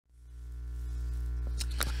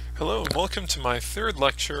Hello and welcome to my third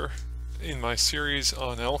lecture in my series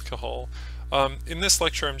on alcohol. In this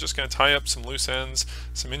lecture I'm just going to tie up some loose ends,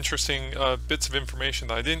 some interesting bits of information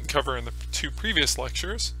that I didn't cover in the two previous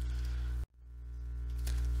lectures.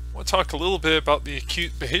 I want to talk a little bit about the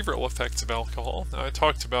acute behavioral effects of alcohol. Now, I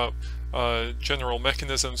talked about general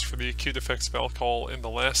mechanisms for the acute effects of alcohol in the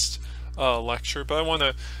last lecture, but I want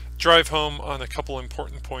to drive home on a couple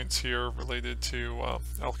important points here related to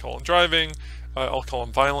alcohol and driving, alcohol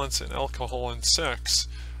and violence, and alcohol and sex.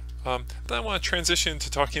 Then I want to transition to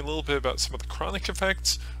talking a little bit about some of the chronic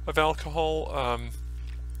effects of alcohol,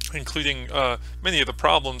 including many of the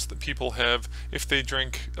problems that people have if they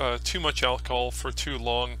drink too much alcohol for too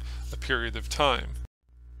long a period of time.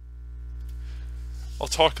 I'll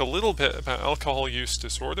talk a little bit about alcohol use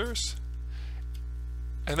disorders,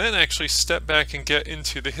 and then actually step back and get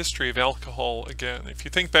into the history of alcohol again. If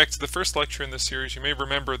you think back to the first lecture in this series, you may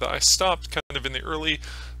remember that I stopped kind of in the early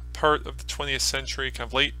part of the 20th century, kind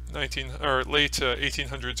of late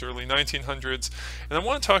 1800s, early 1900s, and I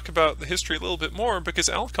want to talk about the history a little bit more because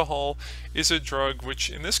alcohol is a drug which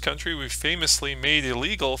in this country we famously made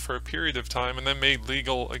illegal for a period of time and then made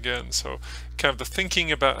legal again. So kind of the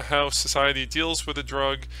thinking about how society deals with a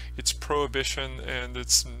drug, its prohibition and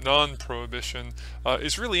its non-prohibition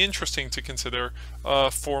is really interesting to consider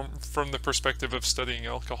from the perspective of studying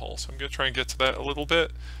alcohol. So I'm going to try and get to that a little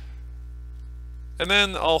bit. And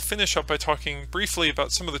then I'll finish up by talking briefly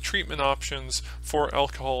about some of the treatment options for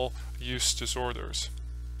alcohol use disorders.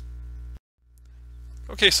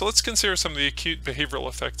 Okay, so let's consider some of the acute behavioral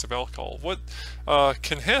effects of alcohol. What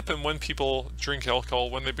can happen when people drink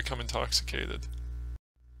alcohol when they become intoxicated?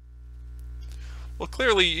 Well,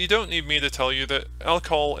 clearly you don't need me to tell you that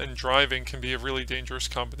alcohol and driving can be a really dangerous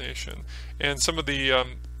combination. And some of the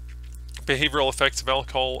behavioral effects of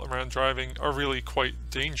alcohol around driving are really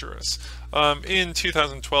quite dangerous. In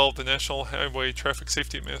 2012, the National Highway Traffic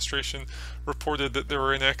Safety Administration reported that there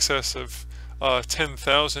were in excess of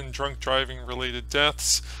 10,000 drunk driving related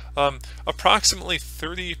deaths. Approximately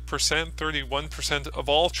 30%, 31% of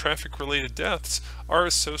all traffic related deaths are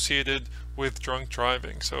associated with drunk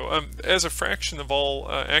driving. So as a fraction of all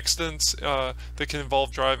accidents that can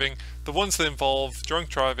involve driving, the ones that involve drunk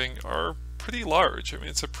driving are pretty large. I mean,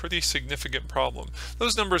 it's a pretty significant problem.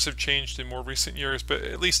 Those numbers have changed in more recent years, but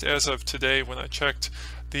at least as of today, when I checked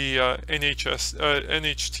the NHTSA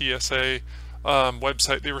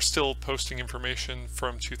website, they were still posting information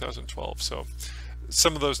from 2012. So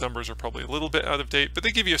some of those numbers are probably a little bit out of date, but they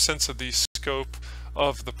give you a sense of the scope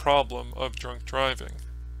of the problem of drunk driving.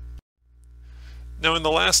 Now, in the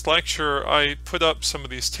last lecture, I put up some of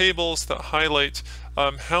these tables that highlight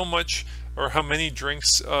how much or how many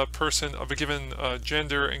drinks a person of a given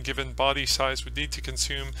gender and given body size would need to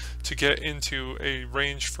consume to get into a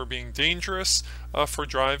range for being dangerous for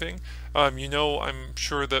driving. You know, I'm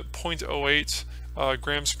sure that 0.08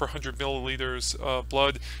 grams per 100 milliliters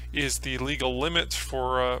blood is the legal limit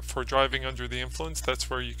for driving under the influence. That's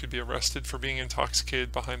where you could be arrested for being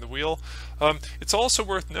intoxicated behind the wheel. It's also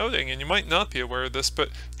worth noting, and you might not be aware of this, but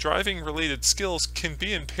driving related skills can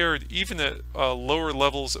be impaired even at lower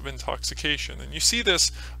levels of intoxication. And you see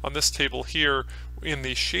this on this table here in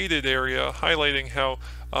the shaded area, highlighting how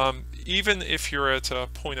even if you're at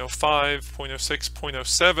 0.05, 0.06,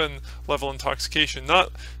 0.07 level intoxication,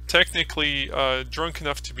 not technically drunk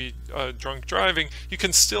enough to be drunk driving, you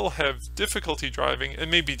can still have difficulty driving and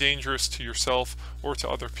may be dangerous to yourself or to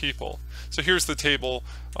other people. So here's the table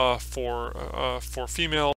for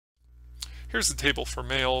female. Here's the table for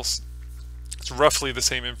males. It's roughly the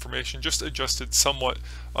same information, just adjusted somewhat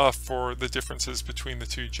for the differences between the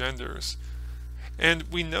two genders. And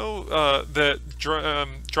we know that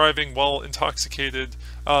driving while intoxicated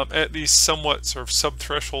at these somewhat sort of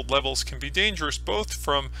sub-threshold levels can be dangerous, both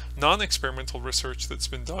from non-experimental research that's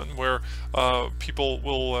been done where people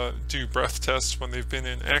will do breath tests when they've been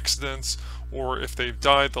in accidents, or if they've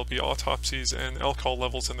died there'll be autopsies and alcohol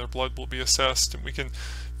levels in their blood will be assessed, and we can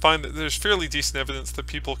find that there's fairly decent evidence that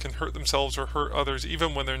people can hurt themselves or hurt others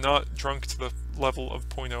even when they're not drunk to the level of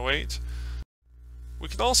 0.08. We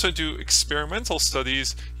can also do experimental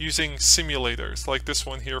studies using simulators, like this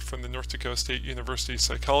one here from the North Dakota State University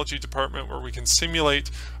Psychology Department, where we can simulate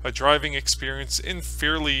a driving experience in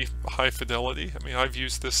fairly high fidelity. I mean, I've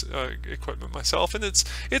used this equipment myself, and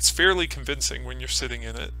it's fairly convincing when you're sitting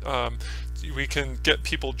in it. We can get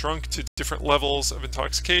people drunk to different levels of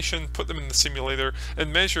intoxication, put them in the simulator,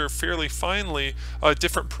 and measure fairly finely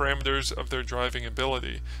different parameters of their driving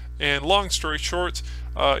ability. And long story short,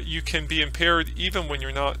 you can be impaired even when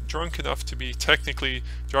you're not drunk enough to be technically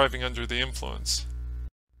driving under the influence.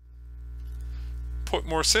 put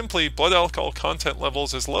more simply, blood alcohol content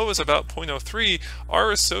levels as low as about 0.03 are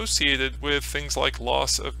associated with things like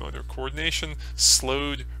loss of motor coordination,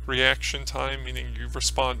 slowed reaction time, meaning you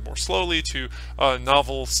respond more slowly to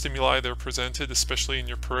novel stimuli that are presented, especially in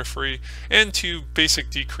your periphery, and to basic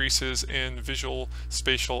decreases in visual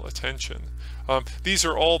spatial attention. These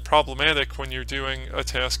are all problematic when you're doing a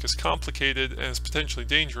task as complicated and as potentially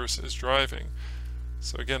dangerous as driving.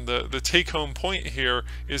 So again, the take-home point here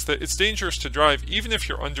is that it's dangerous to drive even if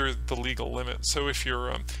you're under the legal limit. So if you're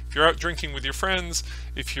out drinking with your friends,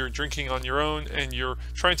 if you're drinking on your own, and you're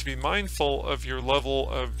trying to be mindful of your level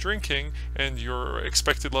of drinking and your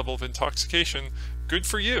expected level of intoxication, good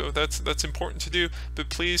for you. That's important to do, but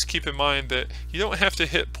please keep in mind that you don't have to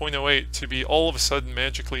hit 0.08 to be all of a sudden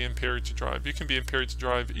magically impaired to drive. You can be impaired to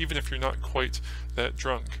drive even if you're not quite that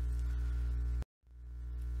drunk.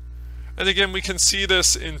 And again, we can see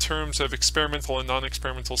this in terms of experimental and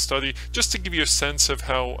non-experimental study. Just to give you a sense of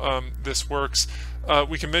how this works,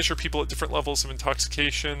 we can measure people at different levels of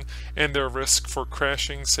intoxication and their risk for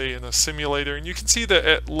crashing, say in a simulator. And you can see that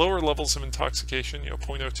at lower levels of intoxication,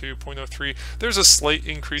 0.02, 0.03, there's a slight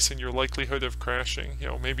increase in your likelihood of crashing.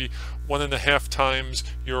 Maybe 1.5 times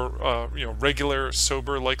your regular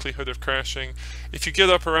sober likelihood of crashing. If you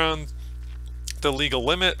get up around the legal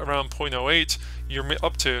limit, around 0.08, you're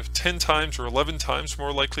up to 10 times or 11 times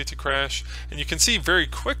more likely to crash. And you can see very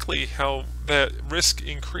quickly how that risk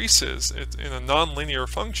increases in a nonlinear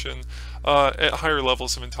function at higher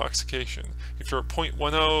levels of intoxication. If you're at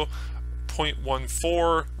 0.10,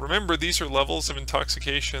 0.14, remember these are levels of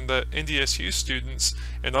intoxication that NDSU students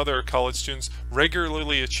and other college students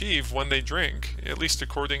regularly achieve when they drink, at least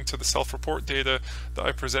according to the self-report data that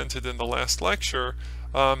I presented in the last lecture.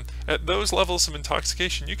 At those levels of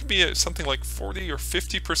intoxication, you can be at something like 40 or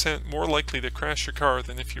 50% more likely to crash your car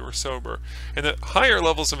than if you were sober. And at higher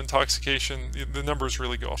levels of intoxication, the numbers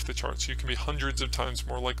really go off the charts. You can be hundreds of times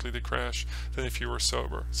more likely to crash than if you were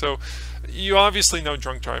sober. So you obviously know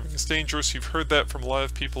drunk driving is dangerous. You've heard that from a lot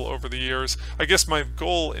of people over the years. I guess my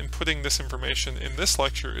goal in putting this information in this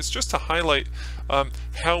lecture is just to highlight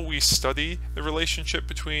how we study the relationship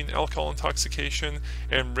between alcohol intoxication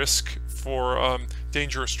and risk for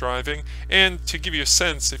dangerous driving, and to give you a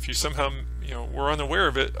sense, if you somehow were unaware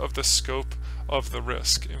of it, of the scope of the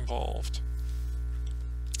risk involved.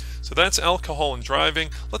 So that's alcohol and driving.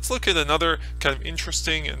 Let's look at another kind of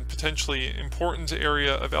interesting and potentially important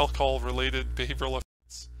area of alcohol-related behavioral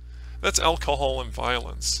effects. That's alcohol and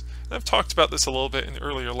violence. And I've talked about this a little bit in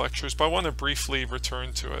earlier lectures, but I want to briefly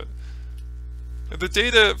return to it. The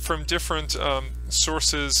data from different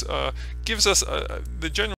sources gives us the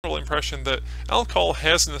general impression that alcohol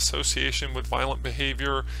has an association with violent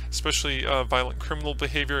behavior, especially violent criminal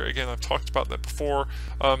behavior. Again, I've talked about that before.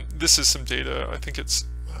 This is some data. I think it's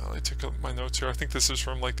I took my notes here. I think this is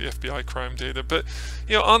from like the FBI crime data, but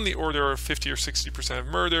on the order of 50 or 60% of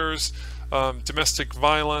murders, domestic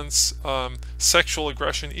violence, sexual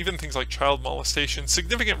aggression, even things like child molestation,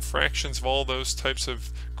 significant fractions of all those types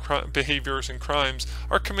of behaviors and crimes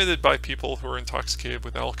are committed by people who are intoxicated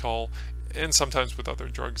with alcohol and sometimes with other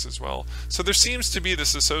drugs as well. So there seems to be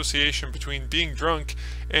this association between being drunk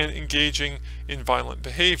and engaging in violent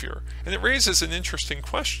behavior. And it raises an interesting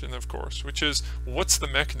question, of course, which is, what's the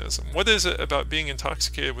mechanism? What is it about being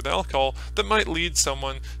intoxicated with alcohol that might lead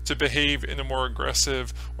someone to behave in a more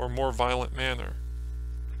aggressive or more violent manner?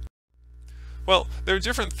 Well, there are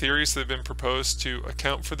different theories that have been proposed to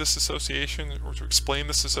account for this association or to explain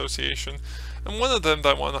this association, and one of them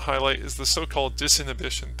that I want to highlight is the so-called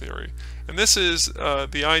disinhibition theory. And this is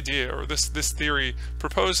the idea, or this theory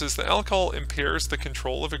proposes that alcohol impairs the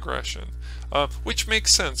control of aggression, which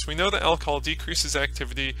makes sense. We know that alcohol decreases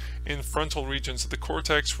activity in frontal regions of the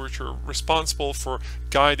cortex, which are responsible for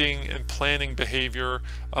guiding and planning behavior.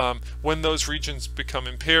 When those regions become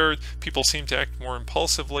impaired, people seem to act more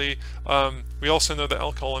impulsively. We also know that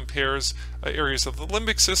alcohol impairs areas of the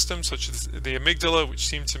limbic system, such as the amygdala, which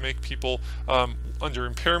seem to make people under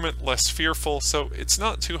impairment less fearful. So it's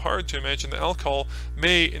not too hard to imagine that alcohol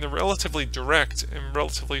may, in a relatively direct and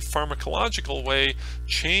relatively pharmacological way,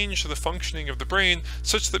 change the functioning of the brain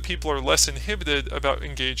such that people are less inhibited about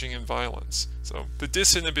engaging in violence. So the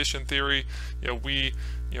disinhibition theory,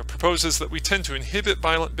 proposes that we tend to inhibit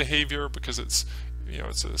violent behavior because it's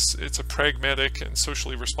a pragmatic and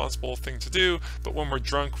socially responsible thing to do, but when we're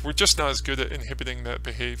drunk, we're just not as good at inhibiting that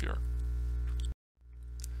behavior.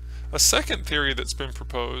 A second theory that's been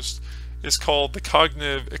proposed is called the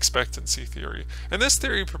cognitive expectancy theory. And this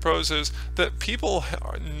theory proposes that people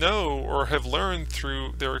know or have learned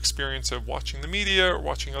through their experience of watching the media or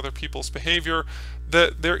watching other people's behavior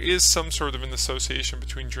that there is some sort of an association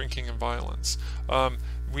between drinking and violence.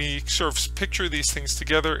 We sort of picture these things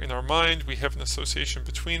together in our mind, we have an association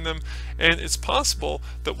between them, and it's possible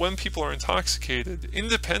that when people are intoxicated,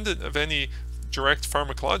 independent of any direct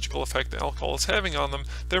pharmacological effect that alcohol is having on them,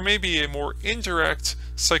 there may be a more indirect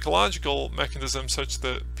psychological mechanism such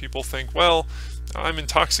that people think, well, I'm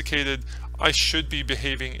intoxicated, I should be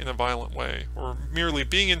behaving in a violent way, or merely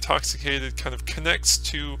being intoxicated kind of connects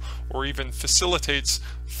to or even facilitates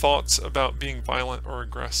thoughts about being violent or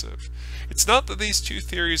aggressive. It's not that these two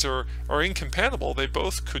theories are incompatible, they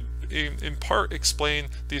both could in part explain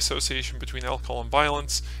the association between alcohol and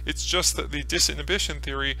violence. It's just that the disinhibition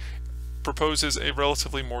theory proposes a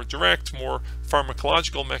relatively more direct, more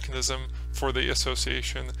pharmacological mechanism for the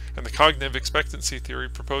association, and the cognitive expectancy theory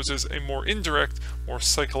proposes a more indirect, more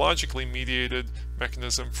psychologically mediated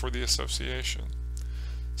mechanism for the association.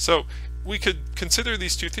 So we could consider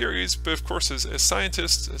these two theories, but of course as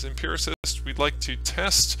scientists, as empiricists, we'd like to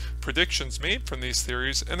test predictions made from these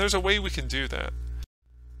theories, and there's a way we can do that.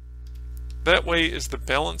 That way is the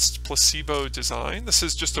balanced placebo design. This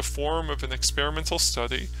is just a form of an experimental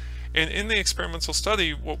study. And in the experimental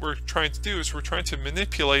study, what we're trying to do is we're trying to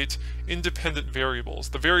manipulate independent variables,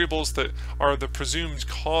 the variables that are the presumed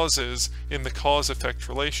causes in the cause-effect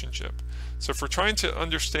relationship. So if we're trying to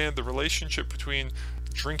understand the relationship between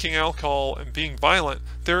drinking alcohol and being violent,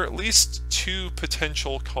 there are at least two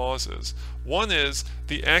potential causes. One is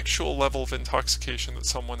the actual level of intoxication that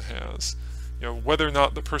someone has. You know, whether or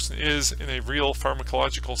not the person is, in a real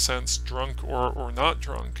pharmacological sense, drunk or not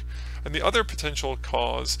drunk. And the other potential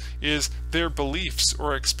cause is their beliefs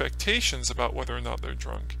or expectations about whether or not they're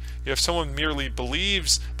drunk. If someone merely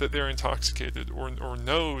believes that they're intoxicated or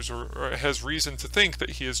knows or has reason to think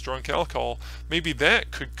that he has drunk alcohol, maybe that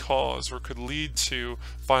could cause or could lead to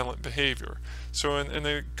violent behavior. So in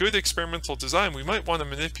a good experimental design, we might want to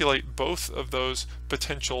manipulate both of those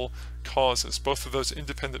potential causes, both of those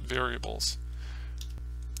independent variables.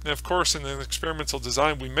 And of course, in an experimental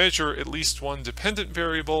design, we measure at least one dependent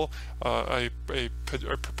variable, a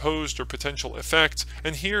proposed or potential effect,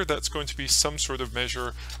 and here that's going to be some sort of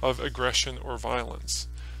measure of aggression or violence.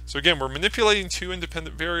 So again, we're manipulating two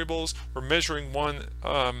independent variables, we're measuring one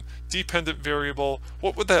dependent variable.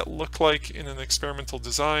 What would that look like in an experimental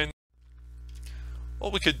design? Well,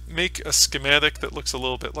 we could make a schematic that looks a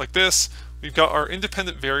little bit like this. We've got our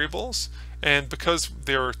independent variables, and because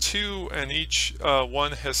there are two and each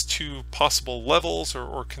one has two possible levels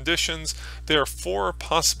or conditions, there are four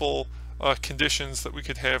possible conditions that we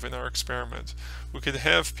could have in our experiment. We could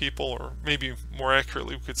have people, or maybe more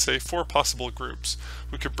accurately we could say four possible groups.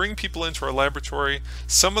 We could bring people into our laboratory.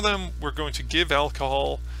 Some of them we're going to give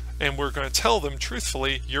alcohol, and we're going to tell them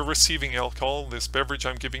truthfully, you're receiving alcohol, this beverage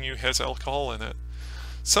I'm giving you has alcohol in it.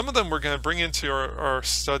 Some of them we're going to bring into our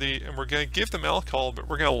study, and we're going to give them alcohol, but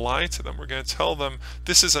we're going to lie to them. We're going to tell them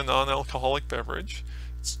this is a non-alcoholic beverage.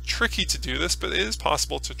 It's tricky to do this, but it is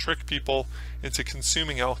possible to trick people into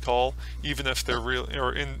consuming alcohol, even if they're real,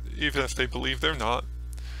 even if they believe they're not.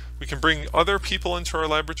 We can bring other people into our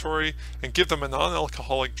laboratory and give them a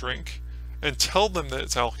non-alcoholic drink and tell them that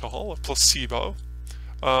it's alcohol, a placebo.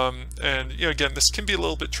 And again, this can be a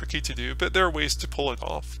little bit tricky to do, but there are ways to pull it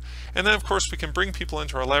off. And then of course we can bring people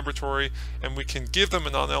into our laboratory and we can give them a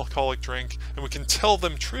non-alcoholic drink, and we can tell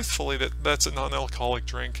them truthfully that that's a non-alcoholic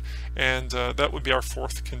drink, and that would be our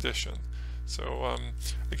fourth condition. So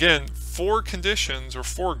again, four conditions or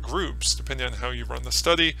four groups, depending on how you run the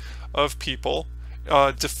study, of people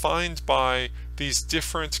defined by these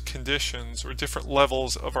different conditions or different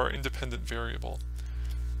levels of our independent variable.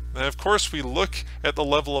 And of course we look at the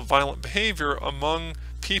level of violent behavior among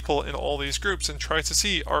people in all these groups and try to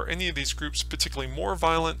see, are any of these groups particularly more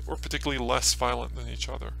violent or particularly less violent than each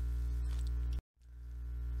other.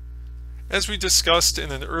 As we discussed in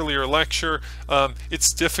an earlier lecture,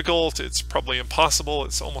 it's difficult, it's probably impossible,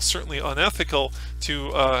 it's almost certainly unethical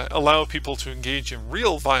to allow people to engage in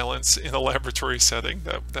real violence in a laboratory setting.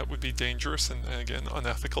 That would be dangerous and again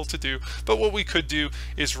unethical to do. But what we could do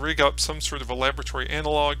is rig up some sort of a laboratory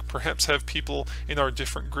analog, perhaps have people in our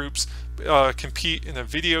different groups compete in a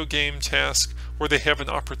video game task where they have an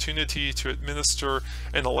opportunity to administer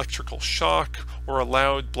an electrical shock or a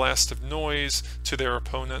loud blast of noise to their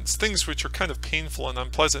opponents, things which are kind of painful and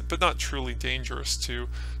unpleasant but not truly dangerous to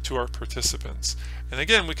our participants. And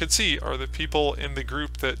again, we could see, are the people in the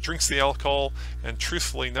group that drinks the alcohol and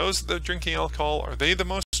truthfully knows that they're drinking alcohol, are they the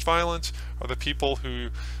most violent? Are the people who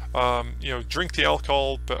drink the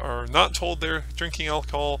alcohol but are not told they're drinking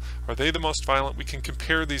alcohol? Are they the most violent? We can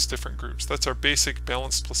compare these different groups. That's our basic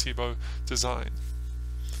balanced placebo design.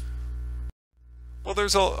 Well,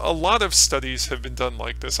 there's a lot of studies have been done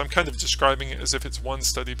like this. I'm kind of describing it as if it's one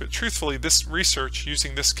study, but truthfully, this research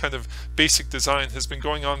using this kind of basic design has been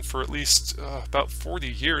going on for at least about 40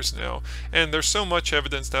 years now. And there's so much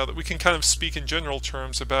evidence now that we can kind of speak in general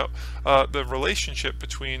terms about the relationship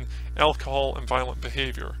between alcohol and violent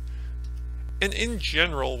behavior. And in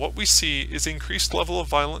general, what we see is increased level of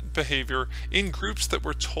violent behavior in groups that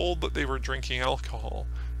were told that they were drinking alcohol.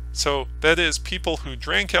 So that is people who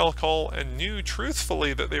drank alcohol and knew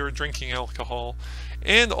truthfully that they were drinking alcohol,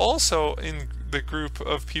 and also in the group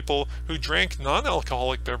of people who drank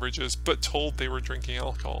non-alcoholic beverages but told they were drinking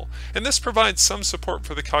alcohol. And this provides some support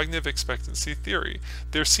for the cognitive expectancy theory.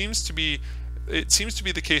 It seems to be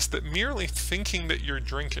the case that merely thinking that you're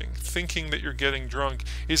drinking, thinking that you're getting drunk,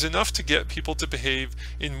 is enough to get people to behave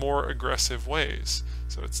in more aggressive ways.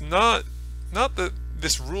 So it's not that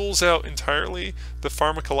this rules out entirely the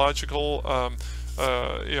pharmacological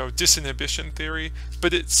disinhibition theory,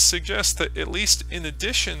 but it suggests that at least in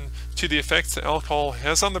addition to the effects that alcohol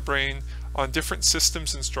has on the brain, on different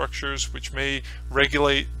systems and structures which may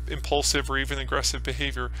regulate impulsive or even aggressive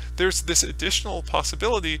behavior, there's this additional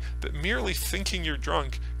possibility that merely thinking you're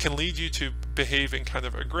drunk can lead you to behave in kind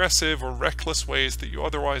of aggressive or reckless ways that you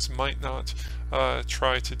otherwise might not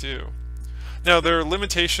try to do. Now, there are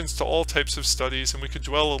limitations to all types of studies, and we could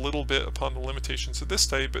dwell a little bit upon the limitations of this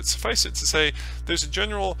study, but suffice it to say, there's a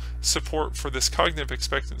general support for this cognitive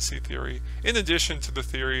expectancy theory, in addition to the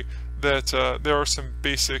theory that there are some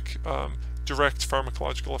basic direct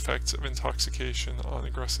pharmacological effects of intoxication on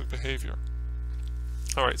aggressive behavior.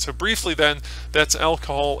 All right, so briefly then, that's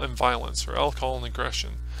alcohol and violence, or alcohol and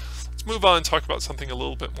aggression. Let's move on and talk about something a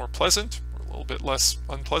little bit more pleasant, or a little bit less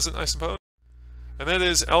unpleasant, I suppose. And that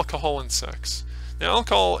is alcohol and sex. Now,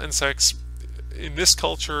 alcohol and sex in this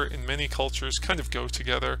culture, in many cultures, kind of go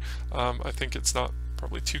together. I think it's not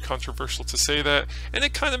probably too controversial to say that, and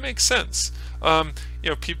it kind of makes sense.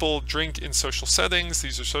 People drink in social settings.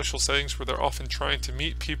 These are social settings where they're often trying to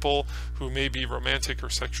meet people who may be romantic or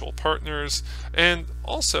sexual partners, and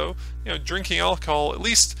also, drinking alcohol, at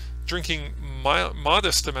least drinking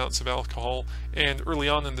modest amounts of alcohol and early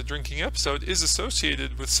on in the drinking episode, is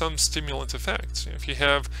associated with some stimulant effects. If you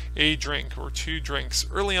have a drink or two drinks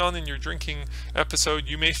early on in your drinking episode,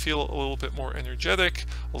 you may feel a little bit more energetic,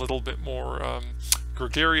 a little bit more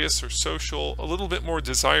gregarious or social, a little bit more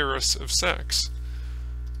desirous of sex.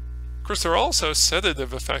 Of course, there are also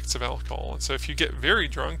sedative effects of alcohol, and so if you get very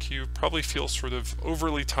drunk, you probably feel sort of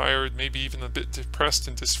overly tired, maybe even a bit depressed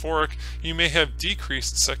and dysphoric. You may have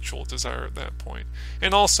decreased sexual desire at that point.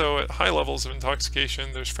 And also, at high levels of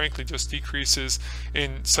intoxication, there's frankly just decreases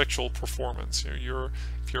in sexual performance. If you're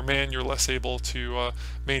a man, you're less able to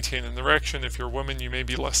maintain an erection. If you're a woman, you may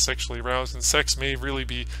be less sexually aroused, and sex may really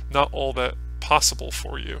be not all that possible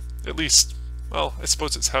for you, at least. Well, I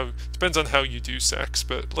suppose depends on how you do sex,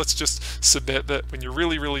 but let's just submit that when you're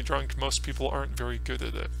really, really drunk, most people aren't very good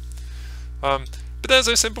at it. But as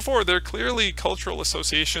I said before, there are clearly cultural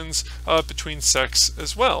associations between sex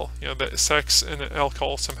as well. That sex and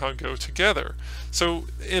alcohol somehow go together. So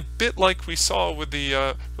a bit like we saw with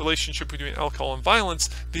the relationship between alcohol and violence,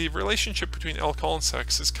 the relationship between alcohol and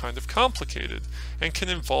sex is kind of complicated and can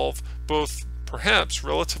involve both perhaps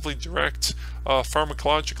relatively direct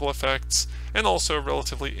pharmacological effects and also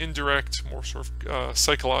relatively indirect, more sort of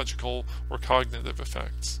psychological or cognitive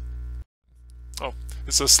effects. Oh,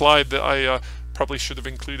 it's a slide that I probably should have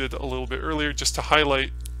included a little bit earlier just to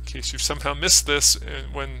highlight, in case you've somehow missed this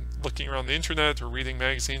when looking around the internet or reading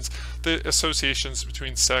magazines, the associations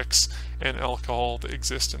between sex and alcohol that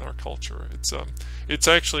exist in our culture. It's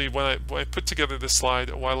actually, when I put together this slide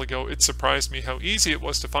a while ago, it surprised me how easy it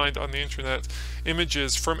was to find on the internet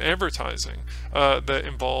images from advertising that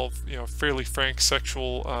involve fairly frank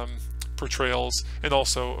sexual portrayals, and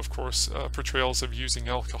also, of course, portrayals of using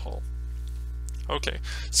alcohol. Okay,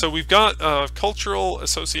 so we've got cultural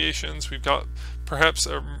associations, we've got perhaps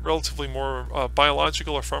relatively more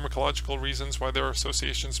biological or pharmacological reasons why there are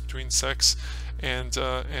associations between sex and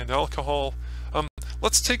alcohol.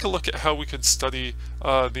 Let's take a look at how we could study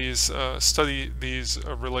these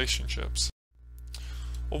relationships.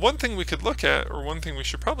 Well, one thing we could look at, or one thing we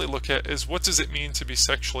should probably look at, is what does it mean to be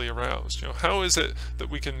sexually aroused? How is it that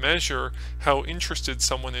we can measure how interested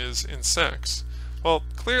someone is in sex? Well,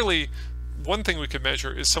 clearly, one thing we could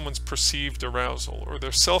measure is someone's perceived arousal, or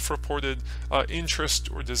their self-reported interest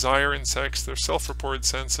or desire in sex, their self-reported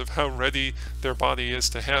sense of how ready their body is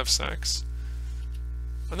to have sex.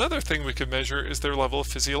 Another thing we could measure is their level of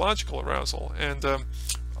physiological arousal, and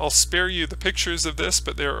I'll spare you the pictures of this,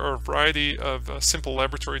 but there are a variety of simple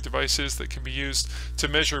laboratory devices that can be used to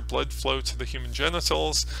measure blood flow to the human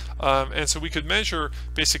genitals, and so we could measure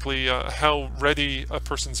basically how ready a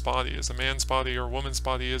person's body is, a man's body or a woman's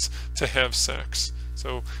body is, to have sex.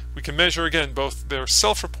 So we can measure, again, both their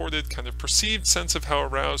self-reported kind of perceived sense of how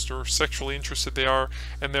aroused or sexually interested they are,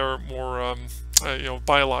 and their more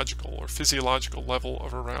biological or physiological level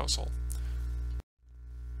of arousal.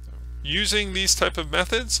 Using these type of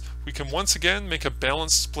methods, we can once again make a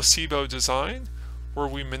balanced placebo design where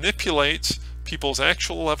we manipulate people's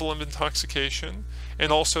actual level of intoxication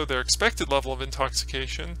and also their expected level of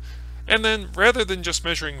intoxication. And then rather than just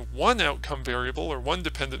measuring one outcome variable or one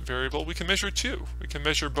dependent variable, we can measure two. We can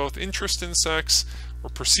measure both interest in sex or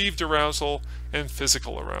perceived arousal and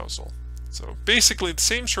physical arousal. So basically the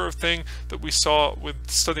same sort of thing that we saw with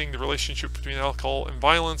studying the relationship between alcohol and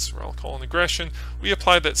violence or alcohol and aggression. We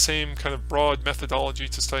apply that same kind of broad methodology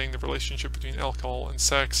to studying the relationship between alcohol and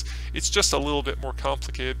sex. It's just a little bit more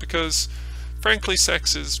complicated because, frankly,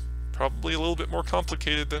 sex is probably a little bit more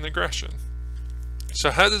complicated than aggression.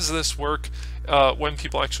 So how does this work when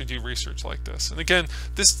people actually do research like this? And again,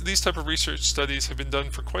 these type of research studies have been done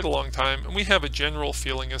for quite a long time, and we have a general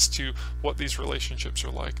feeling as to what these relationships are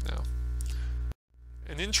like now.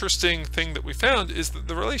 An interesting thing that we found is that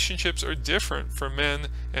the relationships are different for men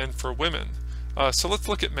and for women. So let's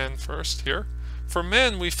look at men first here. For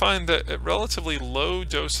men, we find that at relatively low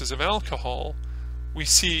doses of alcohol, we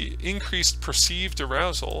see increased perceived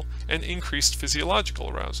arousal and increased physiological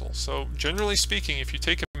arousal. So generally speaking, if you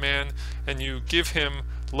take a man and you give him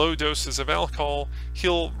low doses of alcohol,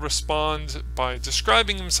 he'll respond by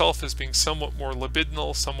describing himself as being somewhat more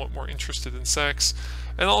libidinal, somewhat more interested in sex,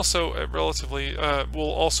 and also at relatively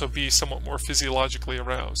will also be somewhat more physiologically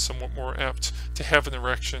aroused, somewhat more apt to have an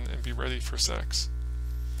erection and be ready for sex.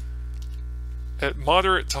 At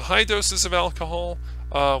moderate to high doses of alcohol,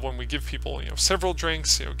 when we give people several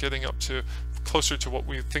drinks, getting up to closer to what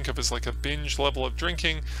we think of as like a binge level of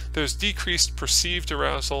drinking, there's decreased perceived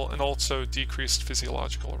arousal and also decreased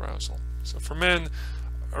physiological arousal. So for men,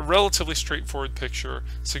 a relatively straightforward picture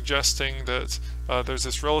suggesting that there's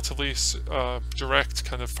this relatively direct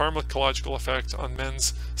kind of pharmacological effect on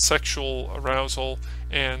men's sexual arousal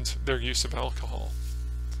and their use of alcohol.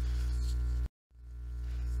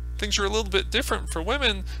 Things are a little bit different for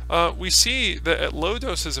women. We see that at low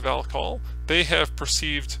doses of alcohol, they have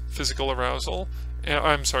perceived physical arousal,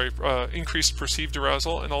 increased perceived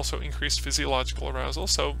arousal and also increased physiological arousal.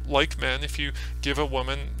 So like men, if you give a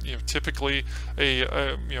woman typically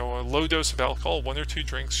a low dose of alcohol, 1 or 2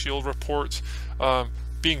 drinks, she'll report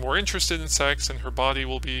being more interested in sex and her body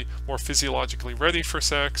will be more physiologically ready for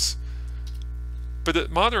sex. But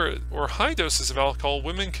at moderate or high doses of alcohol,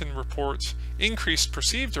 women can report increased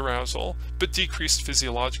perceived arousal, but decreased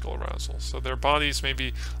physiological arousal. So their bodies may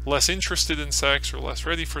be less interested in sex or less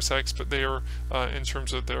ready for sex, but they are, in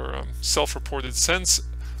terms of their self-reported sense,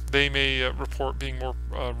 they may report being more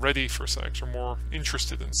ready for sex or more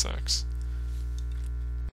interested in sex.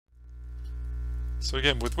 So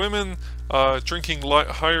again, with women drinking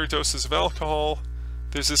higher doses of alcohol,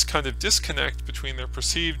 there's this kind of disconnect between their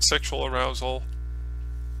perceived sexual arousal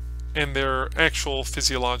and their actual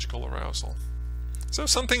physiological arousal. So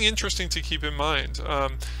something interesting to keep in mind.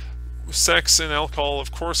 Sex and alcohol,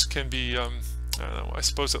 of course, can be, I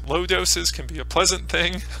suppose at low doses can be a pleasant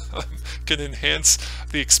thing, can enhance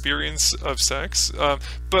the experience of sex,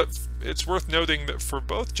 but it's worth noting that for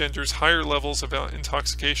both genders, higher levels of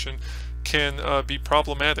intoxication can be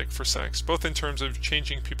problematic for sex, both in terms of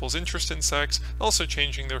changing people's interest in sex, also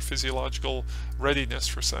changing their physiological readiness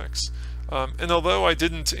for sex. And although I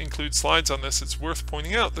didn't include slides on this, it's worth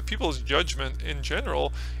pointing out that people's judgment in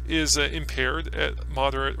general is impaired at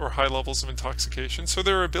moderate or high levels of intoxication, so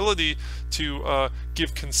their ability to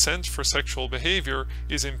give consent for sexual behavior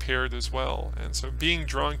is impaired as well. And so being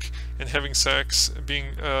drunk and having sex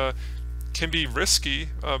can be risky,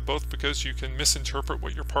 both because you can misinterpret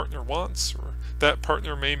what your partner wants, or that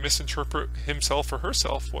partner may misinterpret himself or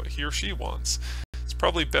herself what he or she wants. It's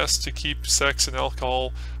probably best to keep sex and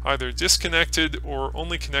alcohol either disconnected or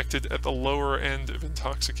only connected at the lower end of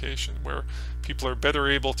intoxication, where people are better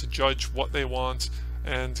able to judge what they want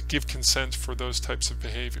and give consent for those types of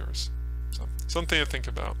behaviors. So, something to think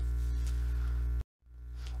about.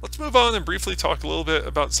 Let's move on and briefly talk a little bit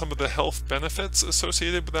about some of the health benefits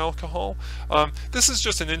associated with alcohol. This is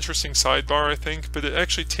just an interesting sidebar, I think, but it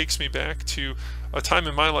actually takes me back to a time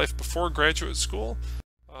in my life before graduate school.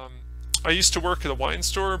 I used to work at a wine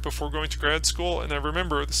store before going to grad school, and I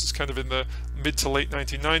remember, this is kind of in the mid to late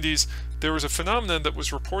 1990s, there was a phenomenon that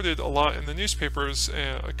was reported a lot in the newspapers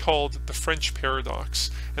called the French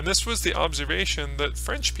paradox. And this was the observation that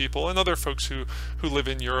French people and other folks who live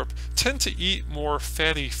in Europe tend to eat more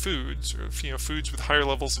fatty foods, or foods with higher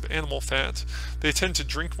levels of animal fat. They tend to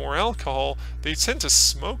drink more alcohol, they tend to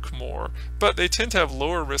smoke more, but they tend to have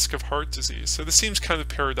lower risk of heart disease. So this seems kind of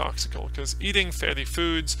paradoxical, because eating fatty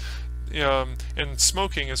foods and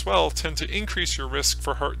smoking as well tend to increase your risk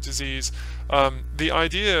for heart disease. The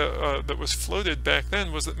idea that was floated back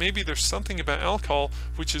then was that maybe there's something about alcohol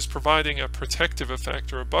which is providing a protective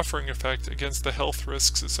effect or a buffering effect against the health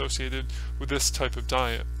risks associated with this type of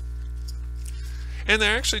diet. And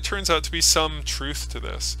there actually turns out to be some truth to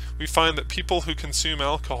this. We find that people who consume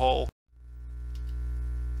alcohol,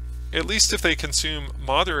 at least if they consume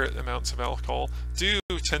moderate amounts of alcohol, do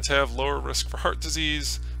tend to have lower risk for heart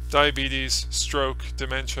disease, diabetes, stroke,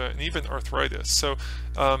 dementia, and even arthritis. So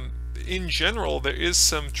in general, there is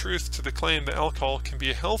some truth to the claim that alcohol can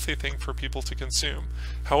be a healthy thing for people to consume.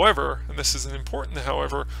 However, and this is an important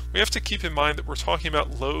however, we have to keep in mind that we're talking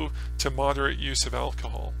about low to moderate use of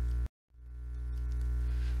alcohol.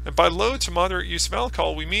 And by low to moderate use of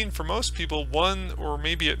alcohol, we mean for most people 1 or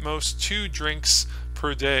maybe at most 2 drinks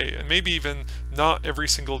per day, and maybe even not every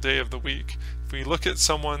single day of the week. If we look at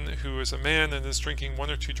someone who is a man and is drinking 1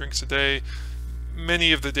 or 2 drinks a day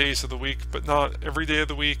many of the days of the week, but not every day of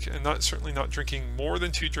the week, and certainly not drinking more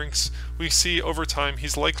than 2 drinks, we see over time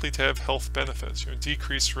he's likely to have health benefits,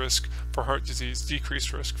 decreased risk for heart disease,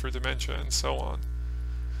 decreased risk for dementia, and so on.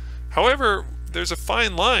 However, there's a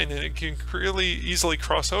fine line, and it can really easily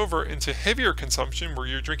cross over into heavier consumption where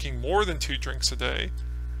you're drinking more than 2 drinks a day.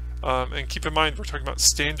 And keep in mind, we're talking about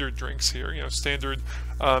standard drinks here, standard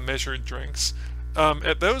measured drinks.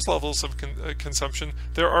 At those levels of consumption,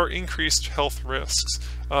 there are increased health risks,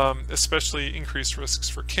 especially increased risks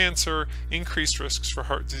for cancer, increased risks for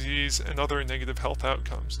heart disease, and other negative health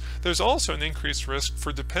outcomes. There's also an increased risk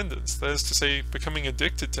for dependence, that is to say, becoming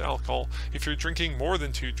addicted to alcohol if you're drinking more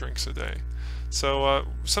than 2 drinks a day. So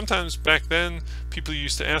sometimes back then, people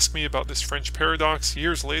used to ask me about this French paradox.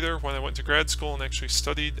 Years later, when I went to grad school and actually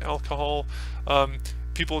studied alcohol,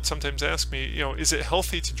 people would sometimes ask me, is it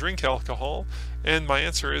healthy to drink alcohol? And my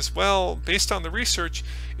answer is, well, based on the research,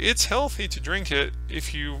 it's healthy to drink it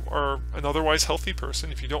if you are an otherwise healthy person,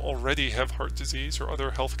 if you don't already have heart disease or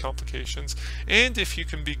other health complications, and if you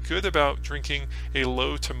can be good about drinking a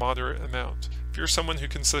low to moderate amount. If you're someone who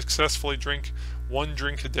can successfully drink 1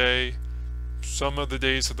 drink a day, some of the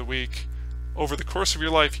days of the week, over the course of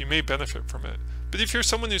your life, you may benefit from it. But if you're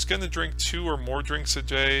someone who's going to drink 2 or more drinks a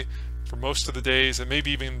day for most of the days, and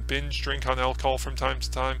maybe even binge drink on alcohol from time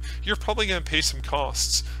to time, you're probably going to pay some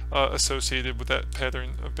costs associated with that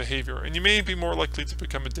pattern of behavior, and you may be more likely to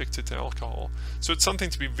become addicted to alcohol. So it's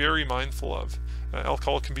something to be very mindful of.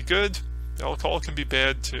 Alcohol can be good, alcohol can be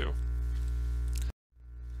bad too.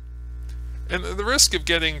 And the risk of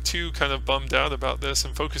getting too kind of bummed out about this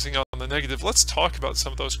and focusing on the negative, let's talk about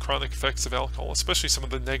some of those chronic effects of alcohol, especially some of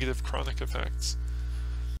the negative chronic effects.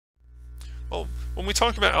 Well, when we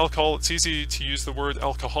talk about alcohol, it's easy to use the word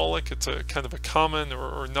alcoholic. It's a kind of a common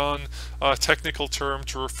or non-technical term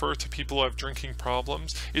to refer to people who have drinking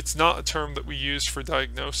problems. It's not a term that we use for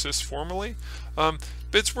diagnosis formally. But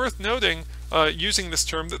it's worth noting, using this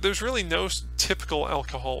term, that there's really no typical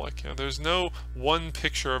alcoholic. There's no one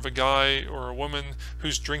picture of a guy or a woman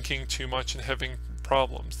who's drinking too much and having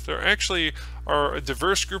problems. There actually are a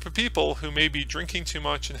diverse group of people who may be drinking too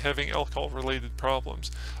much and having alcohol-related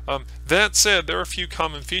problems. That said, there are a few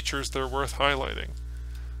common features that are worth highlighting.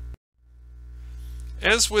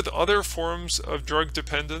 As with other forms of drug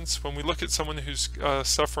dependence, when we look at someone who's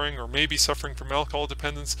suffering or maybe suffering from alcohol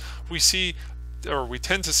dependence, we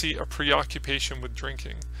tend to see a preoccupation with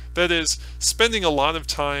drinking. That is, spending a lot of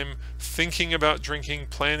time thinking about drinking,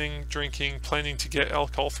 planning to get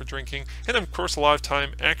alcohol for drinking, and of course a lot of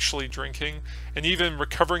time actually drinking, and even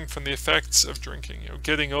recovering from the effects of drinking,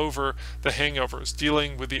 getting over the hangovers,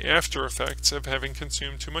 dealing with the after effects of having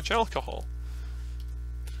consumed too much alcohol.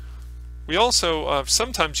 We also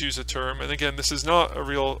sometimes use a term, and again, this is not a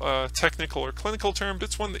real technical or clinical term, but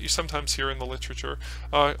it's one that you sometimes hear in the literature,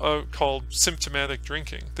 called symptomatic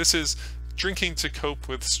drinking. This is drinking to cope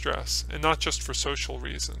with stress, and not just for social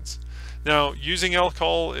reasons. Now, using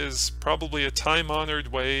alcohol is probably a time-honored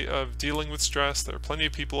way of dealing with stress. There are plenty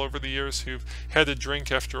of people over the years who've had a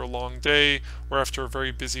drink after a long day, or after a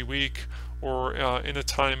very busy week, or in a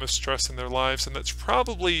time of stress in their lives, and that's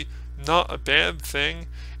probably not a bad thing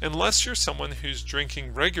unless you're someone who's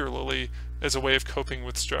drinking regularly as a way of coping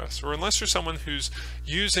with stress, or unless you're someone who's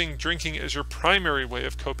using drinking as your primary way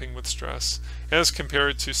of coping with stress, as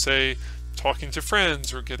compared to, say, talking to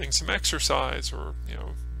friends or getting some exercise, or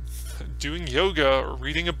doing yoga or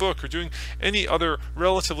reading a book or doing any other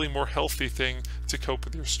relatively more healthy thing to cope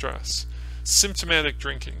with your stress. Symptomatic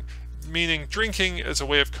drinking, meaning drinking as a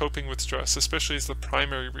way of coping with stress, especially as the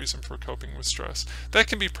primary reason for coping with stress, that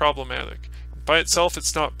can be problematic. By itself,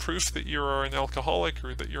 it's not proof that you are an alcoholic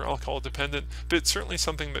or that you're alcohol dependent, but it's certainly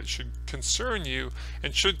something that should concern you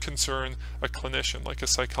and should concern a clinician, like a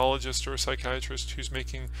psychologist or a psychiatrist who's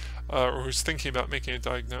making or who's thinking about making a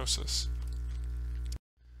diagnosis.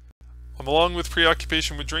 Along with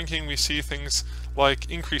preoccupation with drinking, we see things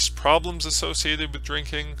like increased problems associated with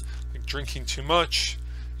drinking, like drinking too much,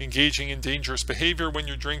 engaging in dangerous behavior when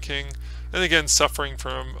you're drinking, and again, suffering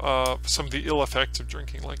from some of the ill effects of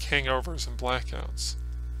drinking, like hangovers and blackouts.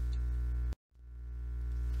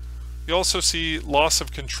 You also see loss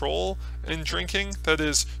of control in drinking, that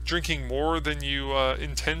is, drinking more than you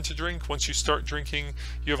intend to drink. Once you start drinking,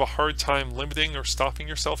 you have a hard time limiting or stopping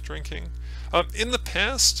yourself drinking. In the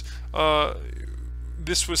past,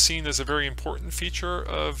 this was seen as a very important feature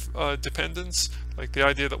of dependence, like the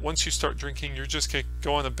idea that once you start drinking, you're just going to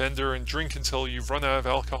go on a bender and drink until you've run out of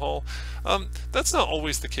alcohol. That's not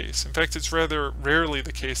always the case. In fact, it's rather rarely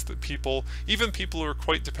the case that people, even people who are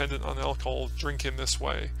quite dependent on alcohol, drink in this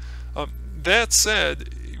way. That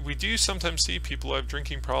said, we do sometimes see people who have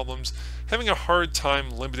drinking problems having a hard time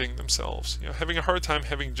limiting themselves, having a hard time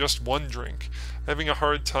having just one drink, having a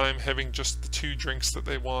hard time having just the 2 drinks that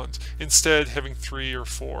they want, instead having 3 or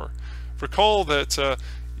 4. Recall that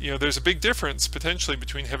there's a big difference potentially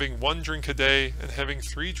between having 1 drink a day and having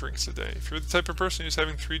 3 drinks a day. If you're the type of person who's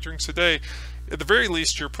having 3 drinks a day, at the very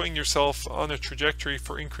least you're putting yourself on a trajectory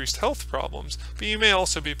for increased health problems, but you may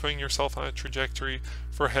also be putting yourself on a trajectory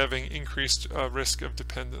for having increased risk of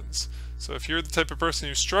dependence. So if you're the type of person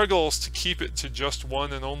who struggles to keep it to just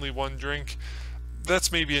 1 and only 1 drink,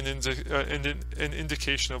 that's maybe an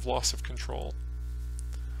indication of loss of control.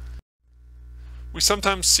 We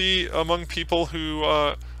sometimes see among people who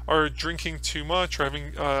are drinking too much or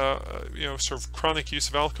having sort of chronic use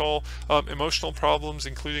of alcohol, emotional problems,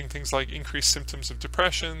 including things like increased symptoms of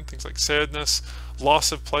depression, things like sadness,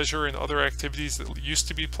 loss of pleasure in other activities that used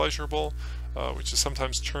to be pleasurable, which is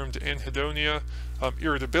sometimes termed anhedonia,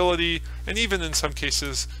 irritability, and even in some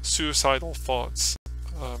cases suicidal thoughts.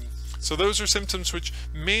 So those are symptoms which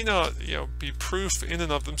may not be proof in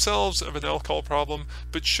and of themselves of an alcohol problem,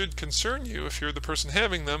 but should concern you if you're the person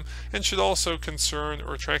having them, and should also concern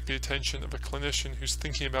or attract the attention of a clinician who's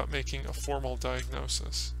thinking about making a formal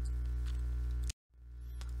diagnosis.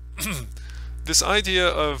 This idea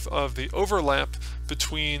of the overlap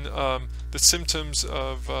between the symptoms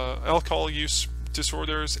of alcohol use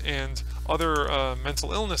disorders and other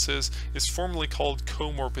mental illnesses is formally called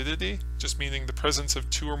comorbidity, just meaning the presence of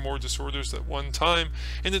 2 or more disorders at one time.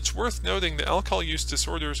 And it's worth noting that alcohol use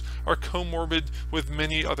disorders are comorbid with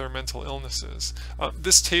many other mental illnesses.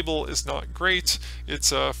 This table is not great.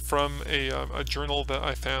 It's from a journal that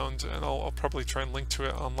I found, and I'll probably try and link to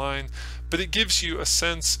it online, but it gives you a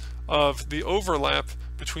sense of the overlap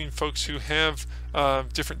between folks who have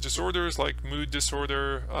different disorders like mood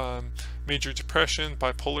disorder, major depression,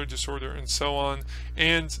 bipolar disorder, and so on,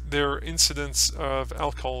 and their incidence of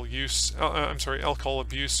alcohol use, alcohol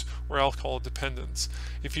abuse or alcohol dependence.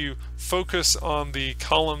 If you focus on the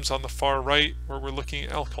columns on the far right, where we're looking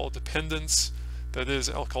at alcohol dependence, that is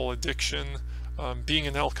alcohol addiction, being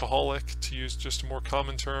an alcoholic, to use just a more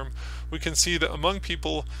common term, we can see that among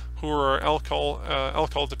people who are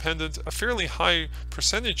alcohol dependent, a fairly high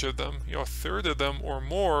percentage of them, a third of them or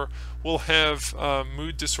more, will have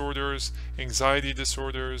mood disorders, anxiety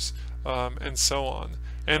disorders, and so on.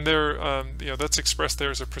 And they're, that's expressed there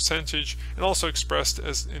as a percentage, and also expressed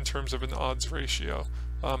as in terms of an odds ratio.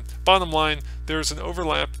 Bottom line, there's an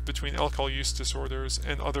overlap between alcohol use disorders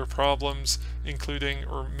and other problems, including,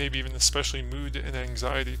 or maybe even especially, mood and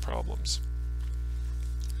anxiety problems.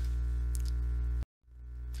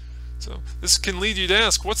 So this can lead you to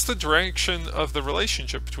ask, what's the direction of the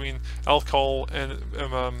relationship between alcohol and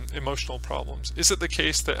emotional problems? Is it the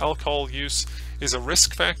case that alcohol use is a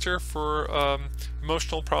risk factor for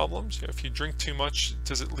emotional problems? If you drink too much,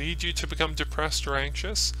 does it lead you to become depressed or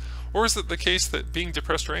anxious? Or is it the case that being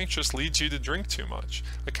depressed or anxious leads you to drink too much,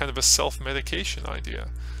 a kind of a self-medication idea?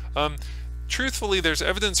 truthfully, there's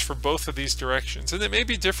evidence for both of these directions, and it may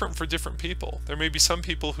be different for different people. There may be some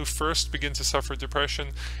people who first begin to suffer depression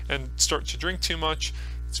and start to drink too much.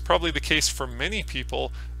 It's probably the case for many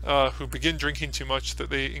people who begin drinking too much that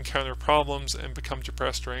they encounter problems and become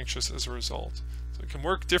depressed or anxious as a result. So it can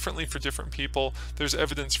work differently for different people. There's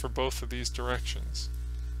evidence for both of these directions.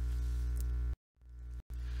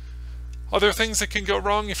 Other things that can go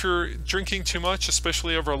wrong if you're drinking too much,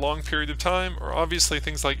 especially over a long period of time, are obviously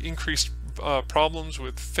things like increased problems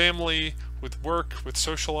with family, with work, with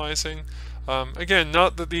socializing. Again,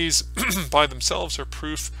 not that these by themselves are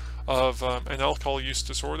proof of an alcohol use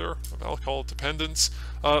disorder, of alcohol dependence,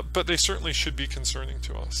 but they certainly should be concerning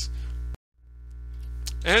to us.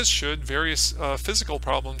 As should various physical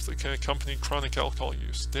problems that can accompany chronic alcohol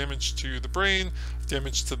use. Damage to the brain,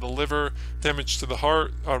 damage to the liver, damage to the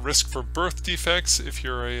heart, risk for birth defects if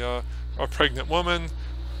you're a pregnant woman,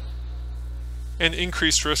 and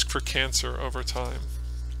increased risk for cancer over time.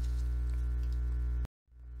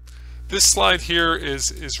 This slide here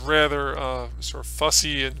is rather sort of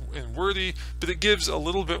fussy and wordy, but it gives a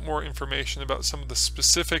little bit more information about some of the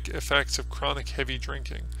specific effects of chronic heavy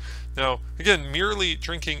drinking. Now, again, merely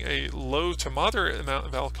drinking a low to moderate amount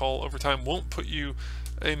of alcohol over time won't put you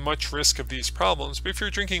at much risk of these problems, but if you're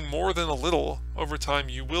drinking more than a little over time,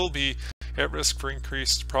 you will be at risk for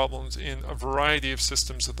increased problems in a variety of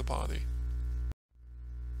systems of the body.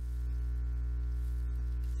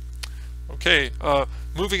 Okay,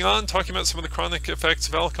 moving on, talking about some of the chronic effects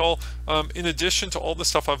of alcohol. In addition to all the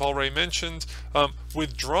stuff I've already mentioned,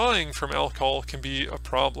 withdrawing from alcohol can be a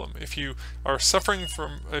problem. If you are suffering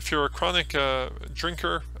from, if you're a chronic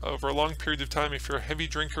drinker over a long period of time, if you're a heavy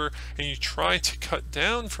drinker and you try to cut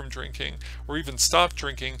down from drinking or even stop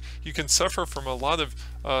drinking, you can suffer from a lot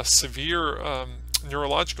of severe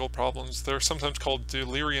neurological problems. They're sometimes called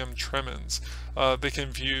delirium tremens. They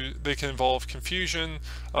can involve confusion,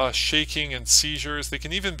 shaking, and seizures. They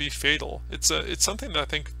can even be fatal. It's something that I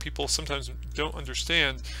think people sometimes don't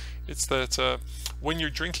understand. It's that when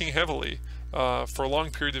you're drinking heavily for a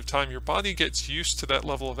long period of time, your body gets used to that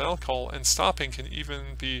level of alcohol, and stopping can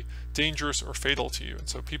even be dangerous or fatal to you. And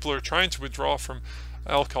so people who are trying to withdraw from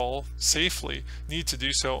alcohol safely need to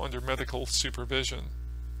do so under medical supervision.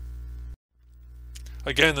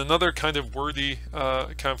 Again, another kind of wordy,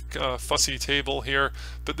 fussy table here,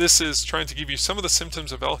 but this is trying to give you some of the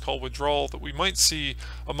symptoms of alcohol withdrawal that we might see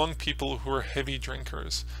among people who are heavy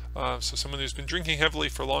drinkers. So someone who's been drinking heavily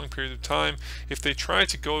for a long period of time, if they try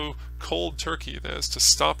to go cold turkey, that is to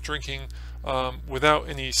stop drinking without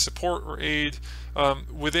any support or aid,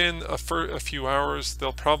 within a few hours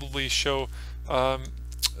they'll probably show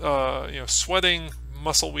sweating,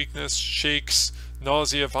 muscle weakness, shakes,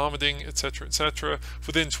 nausea, vomiting, etc., etc.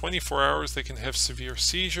 Within 24 hours, they can have severe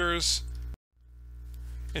seizures.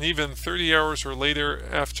 And even 30 hours or later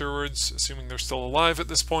afterwards, assuming they're still alive at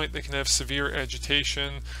this point, they can have severe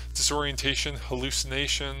agitation, disorientation,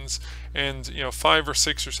 hallucinations, and 5 or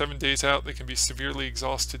 6 or 7 days out, they can be severely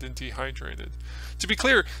exhausted and dehydrated. To be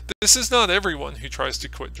clear, this is not everyone who tries to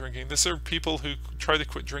quit drinking. These are people who try to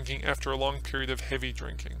quit drinking after a long period of heavy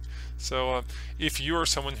drinking. So if you are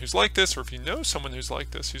someone who's like this, or if you know someone who's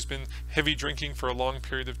like this, who's been heavy drinking for a long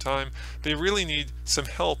period of time, they really need some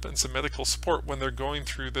help and some medical support when they're going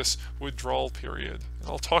through this withdrawal period. And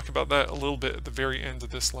I'll talk about that a little bit at the very end of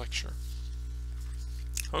this lecture.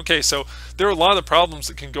 Okay, so there are a lot of problems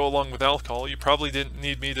that can go along with alcohol. You probably didn't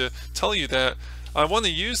need me to tell you that. I want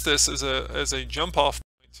to use this as a jump-off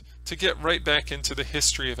point to get right back into the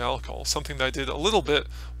history of alcohol, something that I did a little bit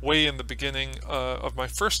way in the beginning of my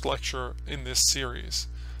first lecture in this series.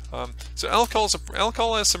 So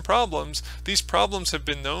alcohol has some problems. These problems have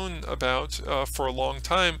been known about for a long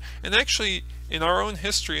time, and actually in our own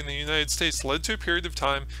history in the United States led to a period of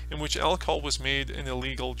time in which alcohol was made an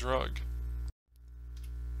illegal drug.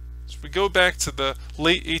 So we go back to the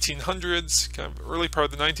late 1800s, kind of early part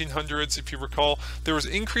of the 1900s, if you recall, there was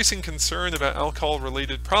increasing concern about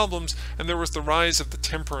alcohol-related problems, and there was the rise of the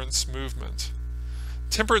temperance movement.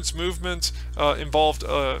 Temperance movement involved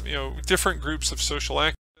different groups of social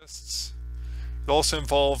activists. It also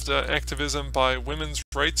involved activism by women's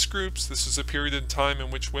rights groups. This was a period in time in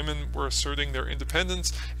which women were asserting their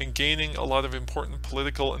independence and gaining a lot of important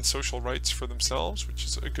political and social rights for themselves, which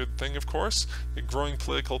is a good thing, of course, a growing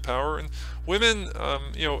political power. And women,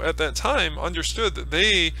 at that time understood that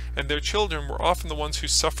they and their children were often the ones who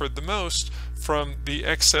suffered the most from the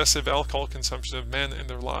excessive alcohol consumption of men in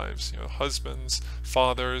their lives, husbands,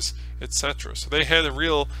 fathers, etc. So they had a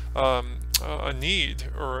real a need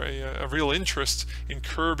or a real interest in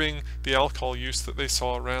curbing the alcohol use that they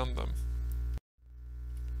saw around them.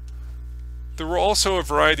 There were also a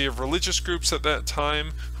variety of religious groups at that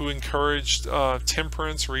time who encouraged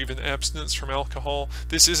temperance or even abstinence from alcohol.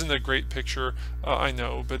 This isn't a great picture, I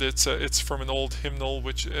know, but it's from an old hymnal,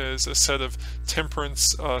 which is a set of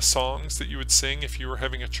temperance songs that you would sing if you were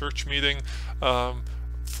having a church meeting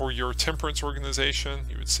for your temperance organization.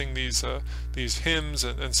 You would sing these hymns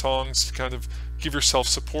and songs to kind of give yourself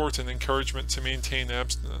support and encouragement to maintain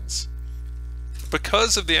abstinence.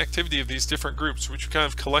 Because of the activity of these different groups, which we kind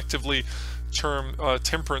of collectively term the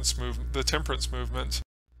temperance movement,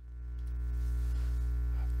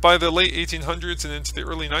 by the late 1800s and into the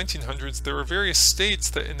early 1900s, there were various states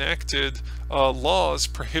that enacted laws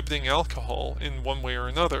prohibiting alcohol in one way or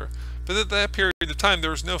another. But at that period of time,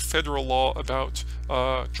 there was no federal law about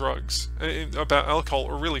drugs, about alcohol,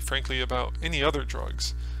 or really, frankly, about any other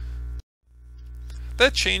drugs.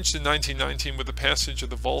 That changed in 1919 with the passage of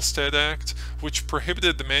the Volstead Act, which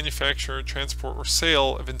prohibited the manufacture, transport, or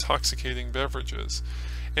sale of intoxicating beverages,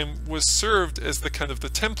 and was served as the kind of the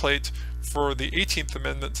template for the 18th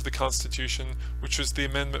Amendment to the Constitution, which was the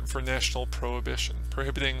amendment for national prohibition,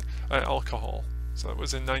 prohibiting alcohol. So that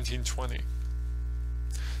was in 1920.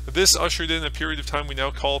 This ushered in a period of time we now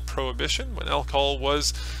call Prohibition, when alcohol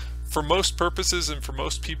was, for most purposes and for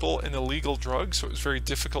most people, an illegal drug, so it was very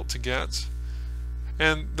difficult to get.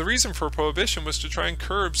 And the reason for Prohibition was to try and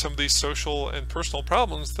curb some of these social and personal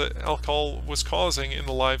problems that alcohol was causing in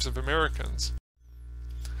the lives of Americans.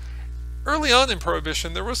 Early on in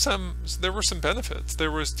Prohibition, there were some benefits. There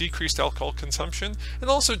was decreased alcohol consumption and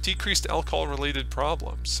also decreased alcohol-related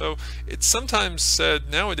problems. So it's sometimes said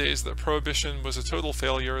nowadays that Prohibition was a total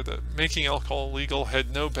failure, that making alcohol legal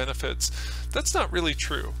had no benefits. That's not really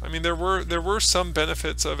true. I mean, there were some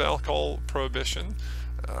benefits of alcohol prohibition.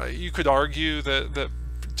 You could argue that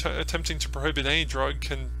attempting to prohibit any drug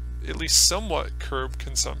can at least somewhat curb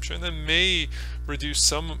consumption and may reduce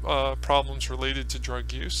some problems related to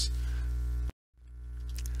drug use.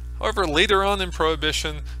 However, later on in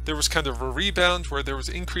Prohibition, there was kind of a rebound where there was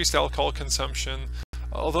increased alcohol consumption,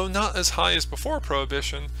 although not as high as before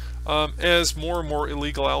Prohibition, as more and more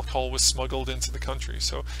illegal alcohol was smuggled into the country.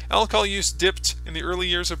 So alcohol use dipped in the early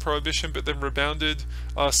years of Prohibition, but then rebounded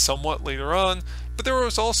somewhat later on. But there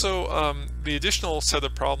was also the additional set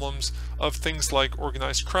of problems of things like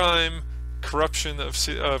organized crime, corruption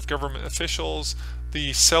of government officials,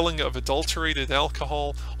 the selling of adulterated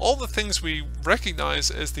alcohol, all the things we recognize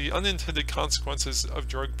as the unintended consequences of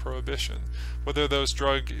drug prohibition, whether those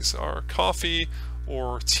drugs are coffee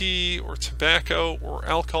or tea or tobacco or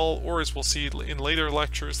alcohol, or as we'll see in later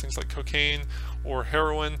lectures, things like cocaine or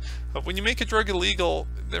heroin. When you make a drug illegal,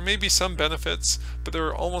 there may be some benefits, but there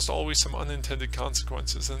are almost always some unintended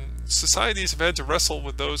consequences, and societies have had to wrestle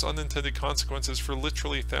with those unintended consequences for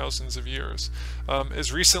literally thousands of years.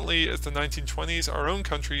 As recently as the 1920s, our own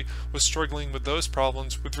country was struggling with those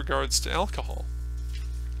problems with regards to alcohol.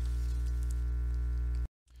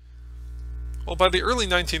 Well, by the early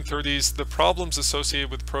 1930s, the problems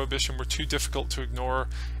associated with Prohibition were too difficult to ignore,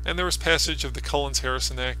 and there was passage of the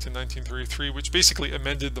Collins-Harrison Act in 1933, which basically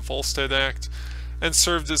amended the Volstead Act and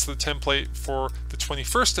served as the template for the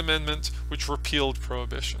 21st Amendment, which repealed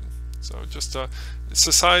Prohibition. So just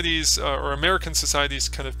societies, or American societies'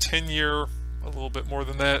 kind of 10-year, a little bit more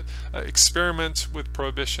than that, experiment with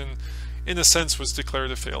Prohibition, in a sense, was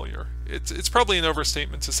declared a failure. It's probably an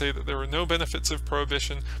overstatement to say that there were no benefits of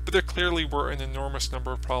Prohibition, but there clearly were an enormous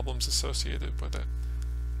number of problems associated with it.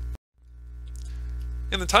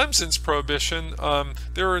 In the time since Prohibition,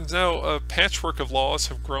 there are now a patchwork of laws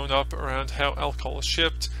have grown up around how alcohol is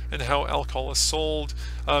shipped and how alcohol is sold.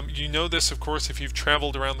 You know this, of course, if you've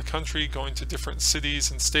traveled around the country, going to different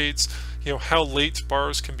cities and states, you know, how late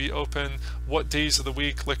bars can be open, what days of the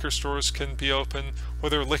week liquor stores can be open,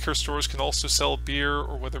 whether liquor stores can also sell beer,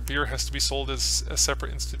 or whether beer has to be sold as a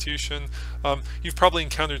separate institution. You've probably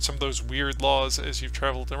encountered some of those weird laws as you've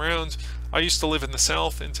traveled around. I used to live in the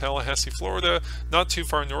South, in Tallahassee, Florida. Not too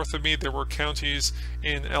far north of me, there were counties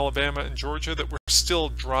in Alabama and Georgia that were still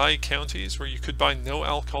dry counties where you could buy no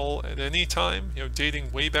alcohol at any time, you know,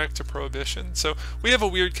 dating way back to Prohibition. So we have a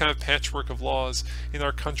weird kind of patchwork of laws in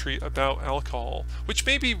our country about alcohol, which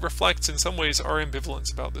maybe reflects in some ways our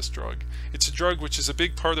ambivalence about this drug. It's a drug which is a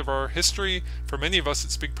big part of our history. For many of us,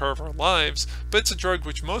 it's a big part of our lives, but it's a drug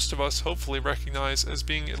which most of us hopefully recognize as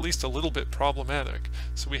being at least a little bit problematic.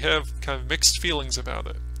 So we have kind of mixed feelings about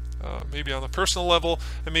it. Maybe on a personal level,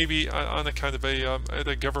 and maybe on a kind of at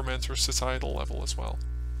a government or societal level as well.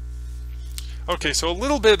 Okay, so a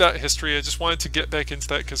little bit about history. I just wanted to get back into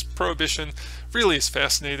that because Prohibition really is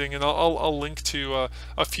fascinating, and I'll link to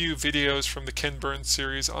a few videos from the Ken Burns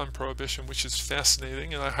series on Prohibition, which is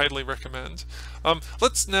fascinating, and I highly recommend.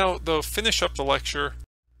 Let's now, though, finish up the lecture.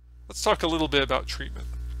 Let's talk a little bit about treatment.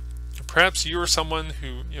 Perhaps you are someone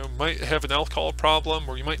who might have an alcohol problem,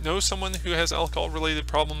 or you might know someone who has alcohol-related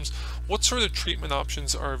problems. What sort of treatment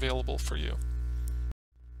options are available for you?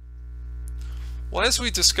 Well, as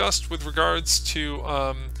we discussed with regards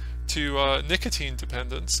to nicotine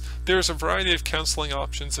dependence, there's a variety of counseling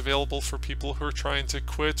options available for people who are trying to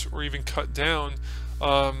quit or even cut down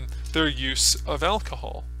their use of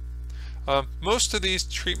alcohol. Most of these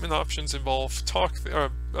treatment options involve talk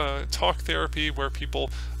therapy, where people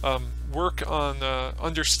work on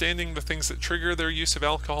understanding the things that trigger their use of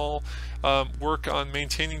alcohol, work on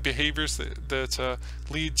maintaining behaviors that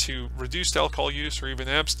lead to reduced alcohol use or even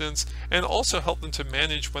abstinence, and also help them to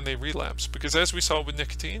manage when they relapse. Because as we saw with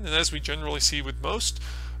nicotine, and as we generally see with most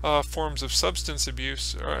forms of substance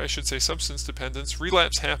abuse, or I should say substance dependence,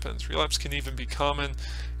 relapse happens. Relapse can even be common,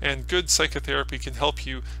 and good psychotherapy can help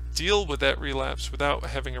you deal with that relapse without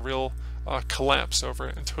having a real collapse over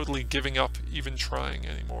it and totally giving up even trying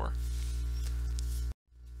anymore.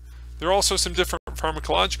 There are also some different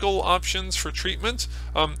pharmacological options for treatment.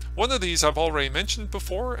 One of these I've already mentioned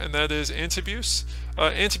before, and that is antabuse.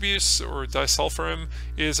 Antabuse, or disulfiram,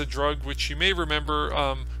 is a drug which you may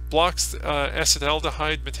remember blocks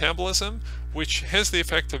acetaldehyde metabolism, which has the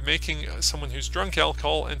effect of making someone who's drunk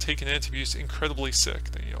alcohol and taken antabuse incredibly sick.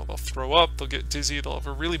 They'll throw up, they'll get dizzy, they'll have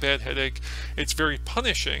a really bad headache. It's very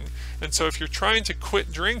punishing, and so if you're trying to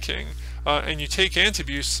quit drinking and you take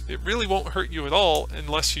antabuse, it really won't hurt you at all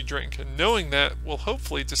unless you drink, and knowing that will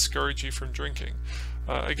hopefully discourage you from drinking.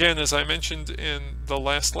 Again, as I mentioned in the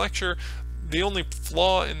last lecture, the only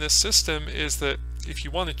flaw in this system is that if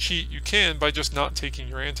you want to cheat, you can by just not taking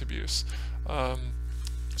your antabuse.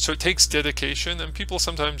 So it takes dedication, and people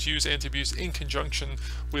sometimes use antabuse in conjunction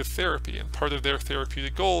with therapy, and part of their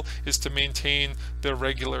therapeutic goal is to maintain their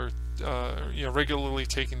regularly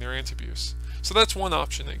taking their antabuse. So that's one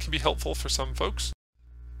option. It can be helpful for some folks.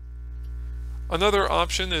 Another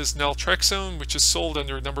option is naltrexone, which is sold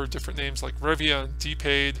under a number of different names like Revia and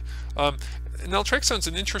Depaid. Naltrexone is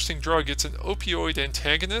an interesting drug. It's an opioid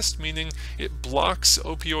antagonist, meaning it blocks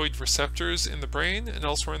opioid receptors in the brain and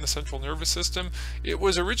elsewhere in the central nervous system. It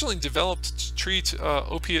was originally developed to treat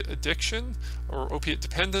opiate addiction or opiate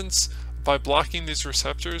dependence by blocking these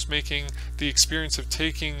receptors, making the experience of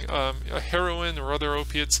taking a heroin or other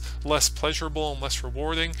opiates less pleasurable and less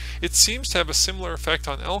rewarding. It seems to have a similar effect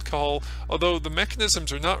on alcohol, although the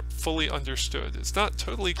mechanisms are not fully understood. It's not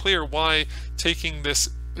totally clear why taking this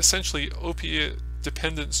essentially opiate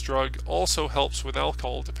dependence drug also helps with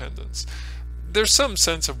alcohol dependence. There's some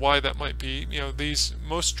sense of why that might be.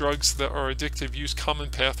 Most drugs that are addictive use common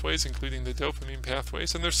pathways, including the dopamine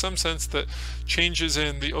pathways, and there's some sense that changes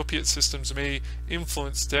in the opiate systems may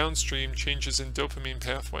influence downstream changes in dopamine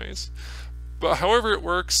pathways. But however it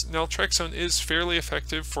works, naltrexone is fairly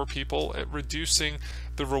effective for people at reducing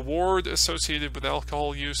the reward associated with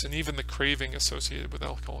alcohol use and even the craving associated with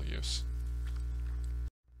alcohol use.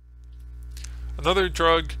 Another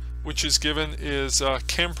drug which is given is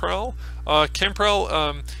Camprel.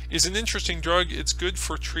 Camprel is an interesting drug. It's good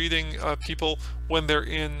for treating people when they're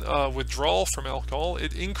in withdrawal from alcohol.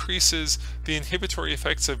 It increases the inhibitory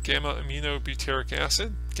effects of gamma-aminobutyric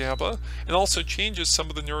acid, GABA, and also changes some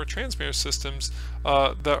of the neurotransmitter systems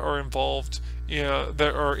that are involved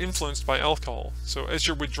that are influenced by alcohol. So as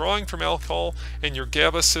you're withdrawing from alcohol and your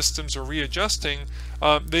GABA systems are readjusting,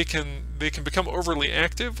 they can become overly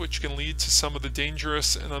active, which can lead to some of the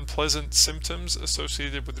dangerous and unpleasant symptoms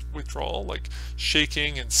associated with withdrawal, like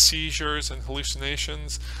shaking and seizures and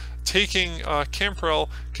hallucinations. Taking Camprel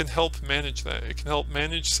can help manage that. It can help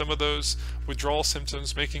manage some of those withdrawal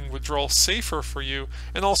symptoms, making withdrawal safer for you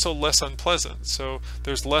and also less unpleasant. So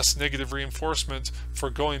there's less negative reinforcement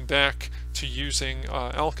for going back to using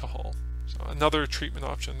alcohol. So another treatment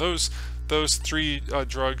option. Those three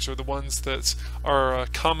drugs are the ones that are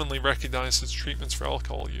commonly recognized as treatments for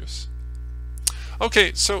alcohol use.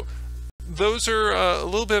 Okay, so those are a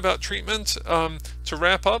little bit about treatment. To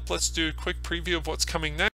wrap up, let's do a quick preview of what's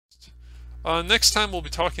coming next. Next time we'll be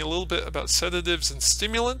talking a little bit about sedatives and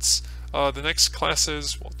stimulants. The next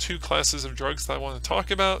classes, well, 2 classes of drugs that I want to talk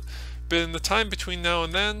about. But in the time between now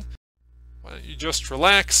and then, why don't you just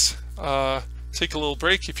relax, take a little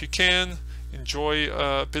break if you can, enjoy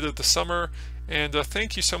a bit of the summer, And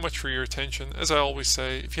thank you so much for your attention. As I always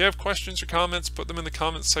say, if you have questions or comments, put them in the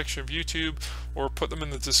comments section of YouTube, or put them in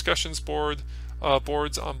the discussions boards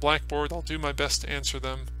on Blackboard. I'll do my best to answer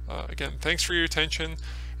them. Again, thanks for your attention,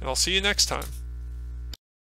 and I'll see you next time.